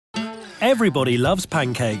Everybody loves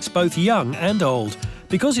pancakes, both young and old.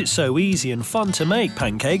 Because it's so easy and fun to make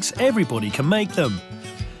pancakes, everybody can make them.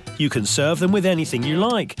 You can serve them with anything you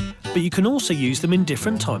like, but you can also use them in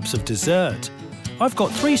different types of dessert. I've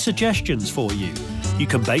got 3 suggestions for you. You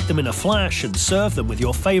can bake them in a flash and serve them with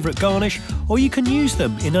your favourite garnish, or you can use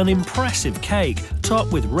them in an impressive cake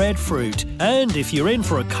topped with red fruit. And if you're in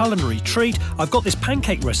for a culinary treat, I've got this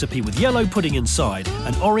pancake recipe with yellow pudding inside,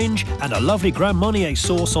 an orange and a lovely Grand Marnier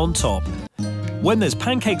sauce on top. When there's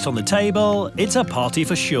pancakes on the table, it's a party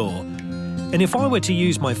for sure. And if I were to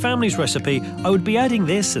use my family's recipe, I would be adding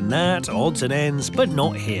this and that, odds and ends, but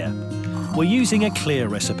not here. We're using a clear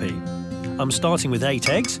recipe. I'm starting with 8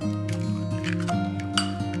 eggs.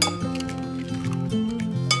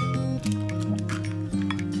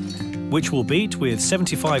 Which we'll beat with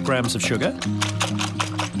 75 grams of sugar.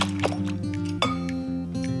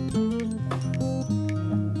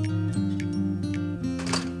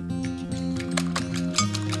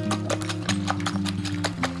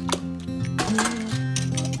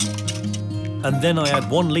 And then I add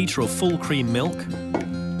 1 litre of full cream milk.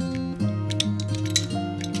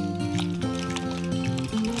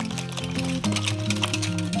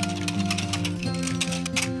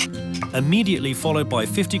 Immediately followed by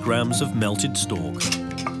 50 grams of melted stork.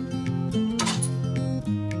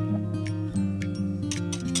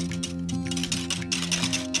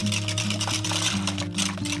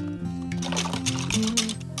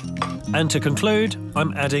 And to conclude,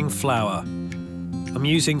 I'm adding flour. I'm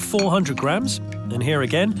using 400 grams, and here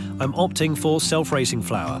again, I'm opting for self-raising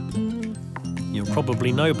flour. You'll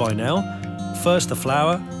probably know by now, first the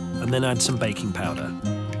flour, and then add some baking powder.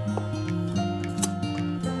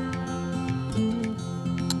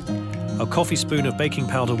 A coffee spoon of baking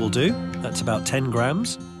powder will do, that's about 10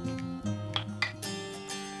 grams.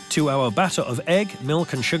 To our batter of egg,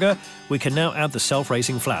 milk and sugar, we can now add the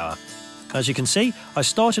self-raising flour. As you can see, I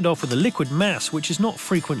started off with a liquid mass which is not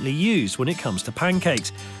frequently used when it comes to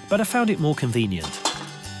pancakes, but I found it more convenient.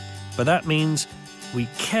 But that means we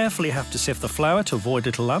carefully have to sift the flour to avoid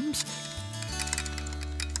little lumps.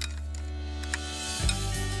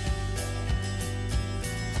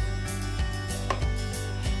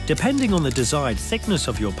 Depending on the desired thickness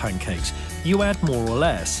of your pancakes, you add more or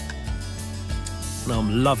less. Now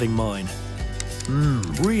I'm loving mine.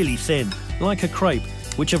 Really thin, like a crepe,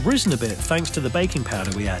 which have risen a bit thanks to the baking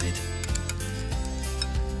powder we added.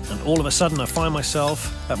 And all of a sudden I find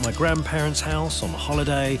myself at my grandparents' house on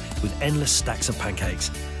holiday with endless stacks of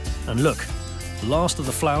pancakes. And look, the last of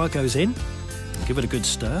the flour goes in. Give it a good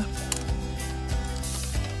stir.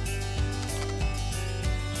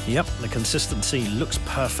 Yep, the consistency looks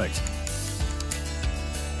perfect.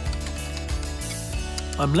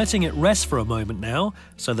 I'm letting it rest for a moment now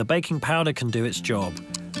so the baking powder can do its job,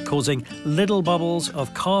 causing little bubbles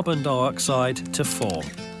of carbon dioxide to form.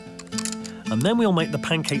 And then we'll make the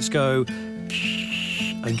pancakes go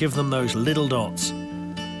and give them those little dots.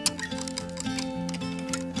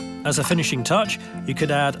 As a finishing touch, you could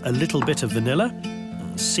add a little bit of vanilla,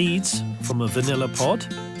 seeds from a vanilla pod,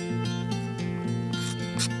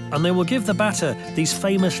 and they will give the batter these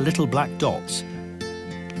famous little black dots.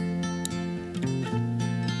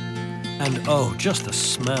 And oh, just the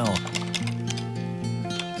smell.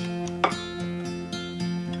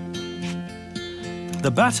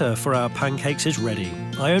 The batter for our pancakes is ready.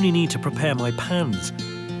 I only need to prepare my pans.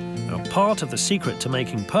 Now, part of the secret to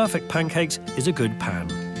making perfect pancakes is a good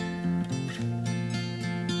pan.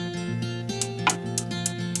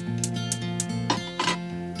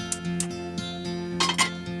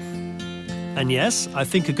 And yes, I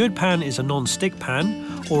think a good pan is a non-stick pan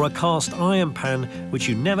or a cast iron pan which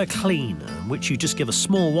you never clean and which you just give a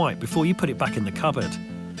small wipe before you put it back in the cupboard.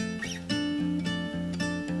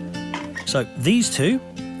 So these two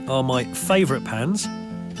are my favourite pans,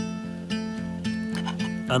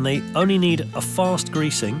 and they only need a fast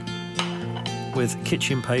greasing with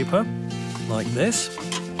kitchen paper like this.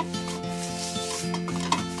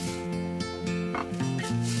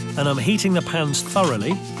 And I'm heating the pans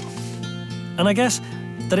thoroughly. And I guess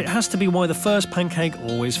that it has to be why the first pancake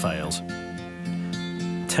always fails.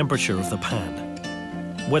 Temperature of the pan.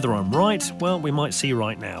 Whether I'm right, well, we might see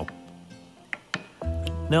right now.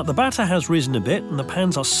 Now, the batter has risen a bit and the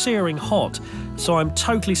pans are searing hot, so I'm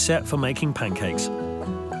totally set for making pancakes.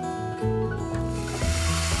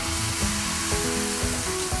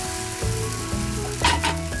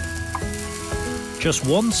 Just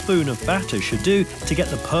 1 spoon of batter should do to get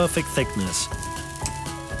the perfect thickness.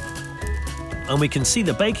 And we can see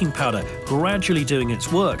the baking powder gradually doing its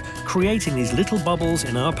work, creating these little bubbles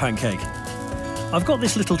in our pancake. I've got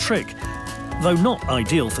this little trick. though not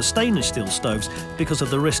ideal for stainless steel stoves because of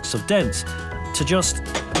the risks of dents, to just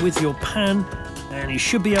with your pan, and you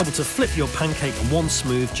should be able to flip your pancake in one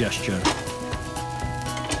smooth gesture.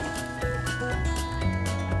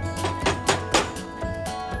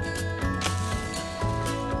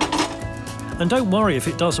 And don't worry if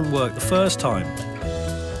it doesn't work the first time.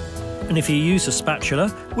 And if you use a spatula,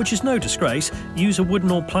 which is no disgrace, use a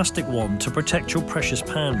wooden or plastic one to protect your precious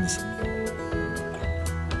pans.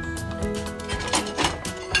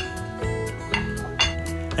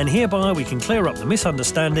 And hereby we can clear up the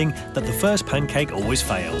misunderstanding that the first pancake always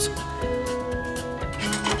fails.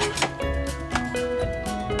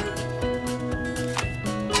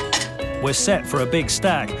 We're set for a big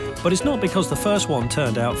stack, but it's not because the first one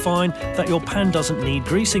turned out fine that your pan doesn't need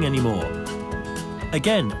greasing anymore.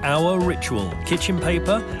 Again, our ritual: kitchen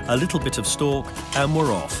paper, a little bit of Stork, and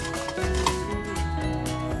we're off.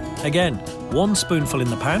 Again, 1 spoonful in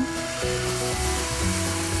the pan.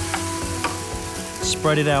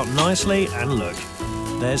 Spread it out nicely, and look,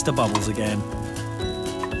 there's the bubbles again.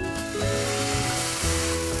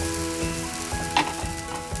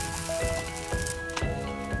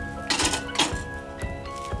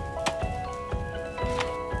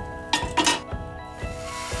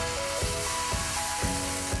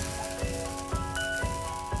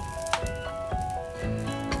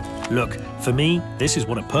 Look, for me, this is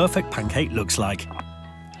what a perfect pancake looks like.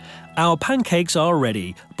 Our pancakes are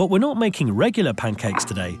ready, but we're not making regular pancakes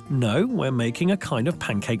today. No, we're making a kind of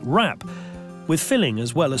pancake wrap, with filling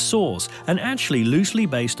as well as sauce, and actually loosely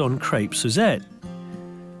based on crepe Suzette.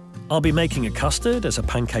 I'll be making a custard as a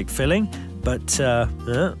pancake filling, but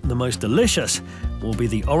the most delicious will be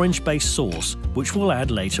the orange-based sauce, which we'll add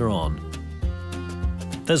later on.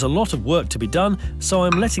 There's a lot of work to be done, so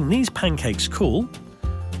I'm letting these pancakes cool,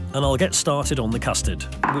 and I'll get started on the custard,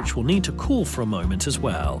 which will need to cool for a moment as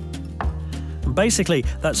well. And basically,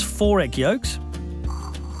 that's 4 egg yolks.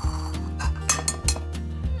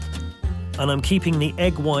 And I'm keeping the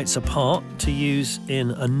egg whites apart to use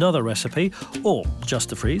in another recipe, or just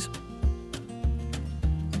to freeze.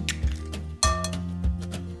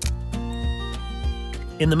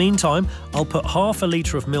 In the meantime, I'll put half a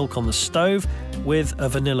litre of milk on the stove with a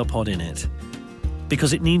vanilla pod in it,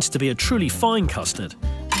 because it needs to be a truly fine custard.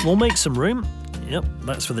 We'll make some room. Yep,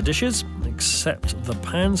 that's for the dishes, except the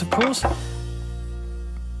pans, of course.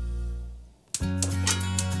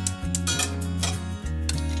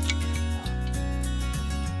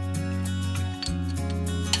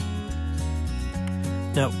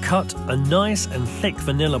 Now cut a nice and thick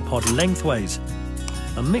vanilla pod lengthways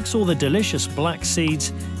and mix all the delicious black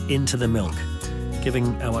seeds into the milk,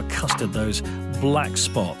 giving our custard those black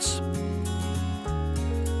spots.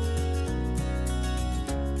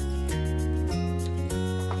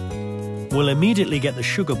 We'll immediately get the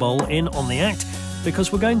sugar bowl in on the act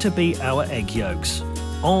because we're going to beat our egg yolks.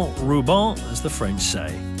 En ruban, as the French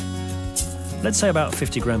say. Let's say about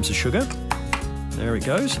 50 grams of sugar. There it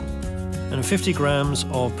goes. And 50 grams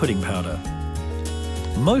of pudding powder.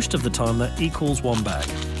 Most of the time that equals 1 bag.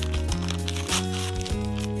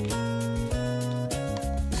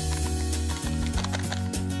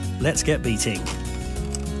 Let's get beating.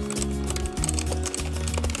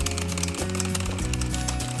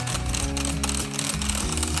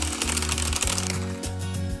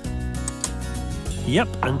 Yep,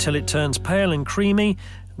 until it turns pale and creamy,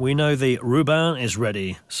 we know the ruban is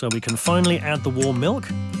ready, so we can finally add the warm milk.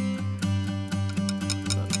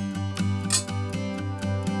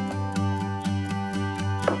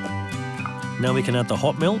 Now we can add the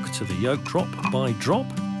hot milk to the yolk drop by drop.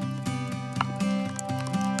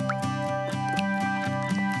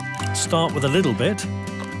 Start with a little bit,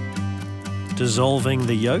 dissolving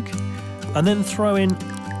the yolk, and then throw in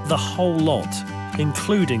the whole lot,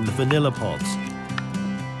 including the vanilla pods.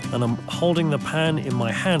 And I'm holding the pan in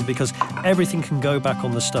my hand because everything can go back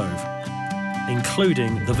on the stove,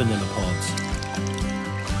 including the vanilla pods.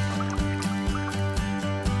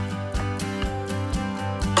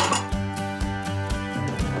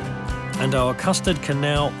 And our custard can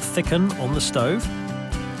now thicken on the stove.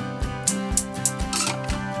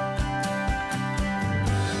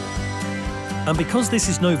 And because this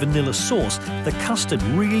is no vanilla sauce, the custard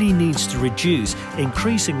really needs to reduce,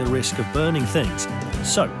 increasing the risk of burning things.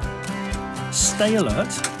 So, stay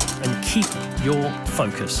alert and keep your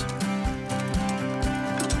focus.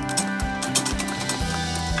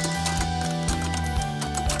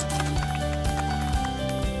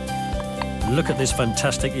 Look at this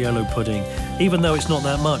fantastic yellow pudding. Even though it's not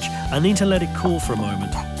that much, I need to let it cool for a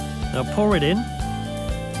moment. Now pour it in.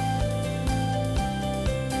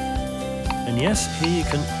 And yes, here you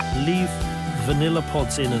can leave vanilla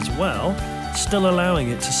pods in as well, still allowing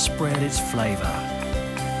it to spread its flavour.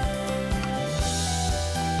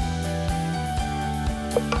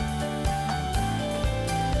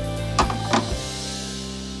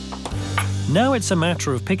 Now it's a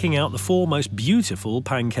matter of picking out the 4 most beautiful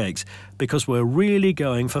pancakes, because we're really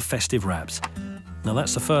going for festive wraps. Now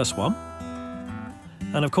that's the first one.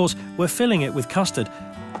 And of course, we're filling it with custard,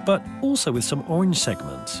 but also with some orange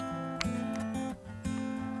segments.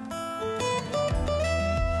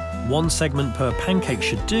 1 segment per pancake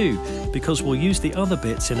should do, because we'll use the other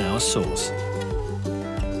bits in our sauce.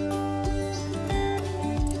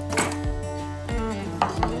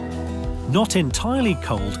 Not entirely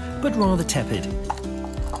cold, but rather tepid.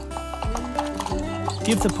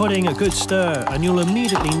 Give the pudding a good stir and you'll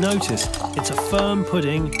immediately notice it's a firm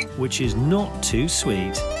pudding which is not too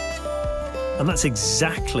sweet. And that's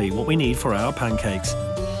exactly what we need for our pancakes.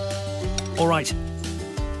 All right,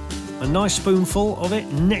 a nice spoonful of it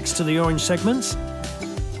next to the orange segments.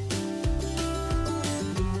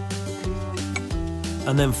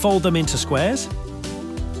 And then fold them into squares.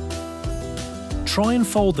 Try and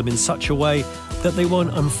fold them in such a way that they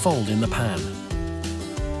won't unfold in the pan.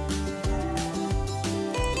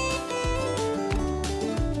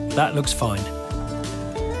 That looks fine.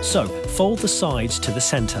 So, fold the sides to the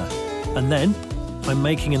centre, and then I'm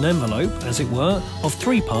making an envelope, as it were, of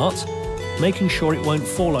 3 parts, making sure it won't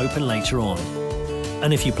fall open later on.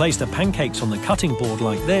 And if you place the pancakes on the cutting board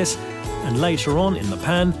like this, and later on in the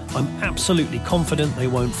pan, I'm absolutely confident they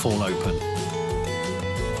won't fall open.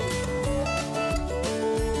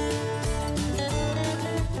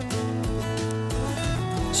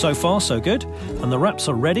 So far, so good, and the wraps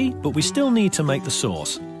are ready, but we still need to make the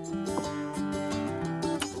sauce.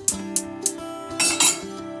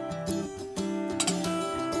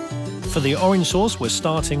 For the orange sauce, we're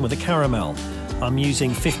starting with a caramel. I'm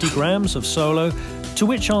using 50 grams of Solo, to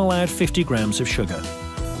which I'll add 50 grams of sugar.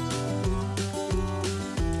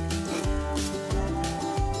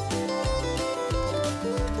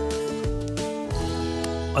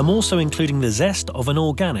 I'm also including the zest of an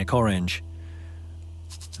organic orange.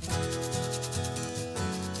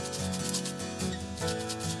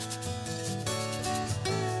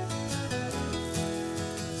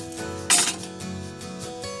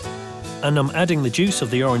 And I'm adding the juice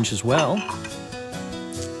of the orange as well.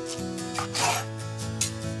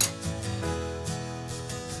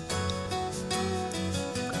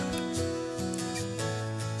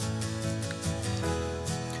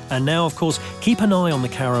 And now, of course, keep an eye on the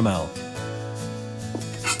caramel.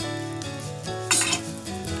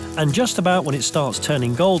 And just about when it starts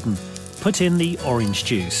turning golden, put in the orange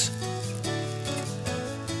juice.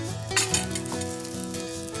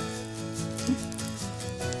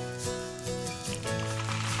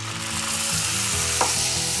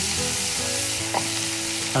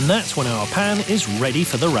 And that's when our pan is ready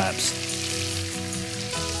for the wraps.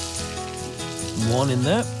 1 in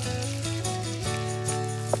there.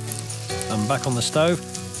 And back on the stove,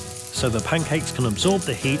 so the pancakes can absorb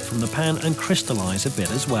the heat from the pan and crystallise a bit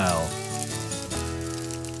as well.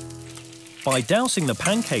 By dousing the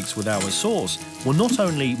pancakes with our sauce, we're not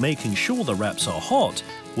only making sure the wraps are hot,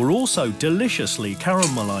 we're also deliciously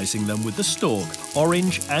caramelising them with the Stork,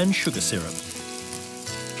 orange and sugar syrup.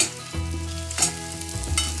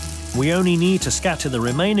 We only need to scatter the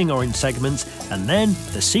remaining orange segments, and then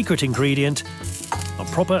the secret ingredient, a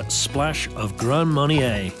proper splash of Grand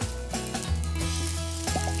Marnier.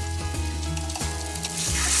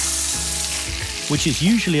 Which is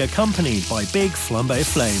usually accompanied by big flambe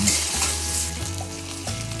flames.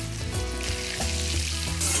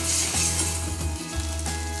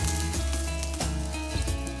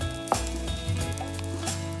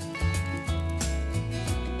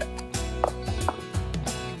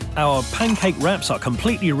 Our pancake wraps are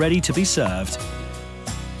completely ready to be served.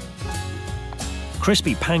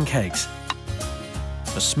 Crispy pancakes,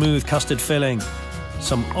 a smooth custard filling,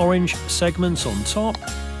 some orange segments on top,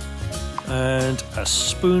 and a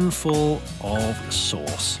spoonful of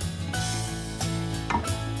sauce.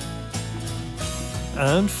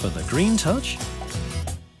 And for the green touch,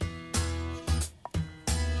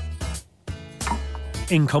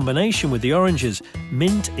 in combination with the oranges,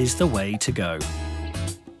 mint is the way to go.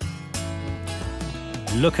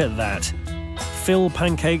 Look at that. Filled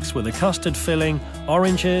pancakes with a custard filling,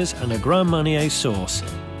 oranges and a Grand Marnier sauce.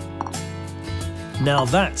 Now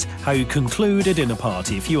that's how you conclude a dinner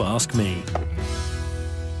party, if you ask me.